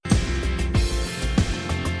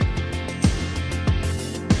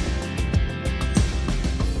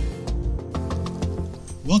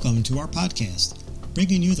Welcome to our podcast,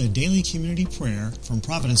 bringing you the daily community prayer from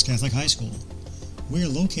Providence Catholic High School. We are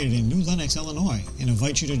located in New Lenox, Illinois, and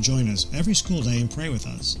invite you to join us every school day and pray with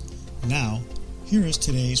us. Now, here is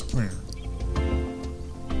today's prayer.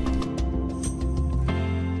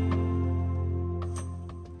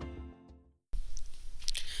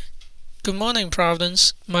 Good morning,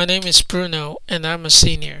 Providence. My name is Bruno, and I'm a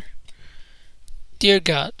senior. Dear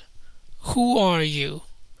God, who are you?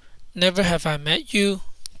 Never have I met you,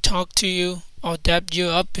 talked to you, or dapped you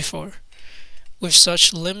up before. With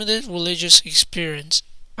such limited religious experience,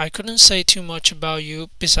 I couldn't say too much about you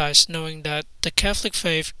besides knowing that the Catholic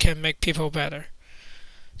faith can make people better.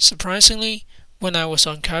 Surprisingly, when I was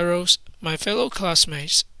on Kairos, my fellow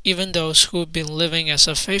classmates, even those who had been living as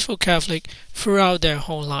a faithful Catholic throughout their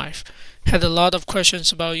whole life, had a lot of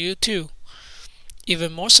questions about you too.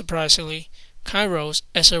 Even more surprisingly, Kairos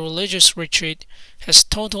as a religious retreat has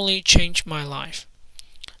totally changed my life.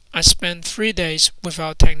 I spent 3 days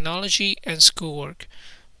without technology and schoolwork,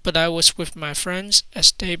 but I was with my friends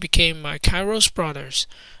as they became my Kairos brothers,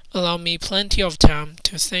 allowed me plenty of time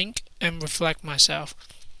to think and reflect myself.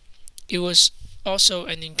 It was also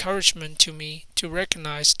an encouragement to me to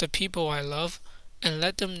recognize the people I love and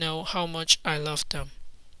let them know how much I love them.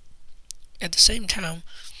 At the same time,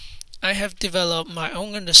 I have developed my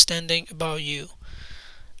own understanding about you.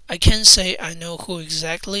 I can't say I know who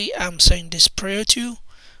exactly I'm saying this prayer to,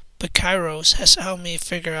 but Kairos has helped me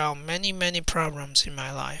figure out many problems in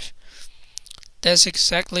my life. That's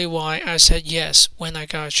exactly why I said yes when I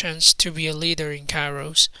got a chance to be a leader in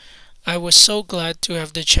Kairos. I was so glad to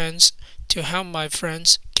have the chance to help my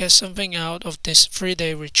friends get something out of this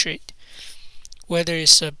 3-day retreat. Whether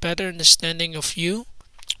it's a better understanding of you,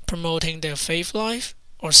 promoting their faith life,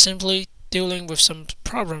 or simply dealing with some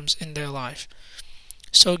problems in their life.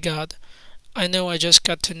 So God, I know I just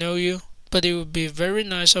got to know you, but it would be very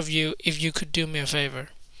nice of you if you could do me a favor.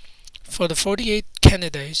 For the 48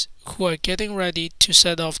 candidates who are getting ready to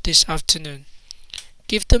set off this afternoon,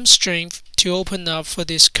 give them strength to open up for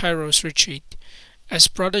this Kairos retreat. As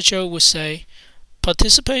Brother Joe would say,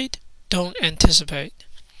 participate, don't anticipate.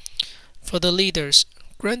 For the leaders,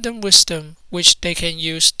 grant them wisdom which they can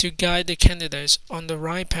use to guide the candidates on the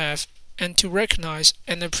right path and to recognize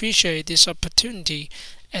and appreciate this opportunity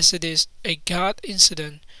as it is a God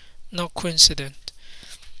incident, not coincident.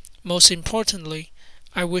 Most importantly,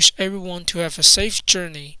 I wish everyone to have a safe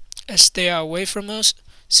journey as they are away from us,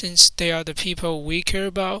 since they are the people we care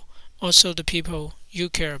about, also the people you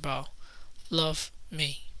care about. Love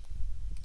me.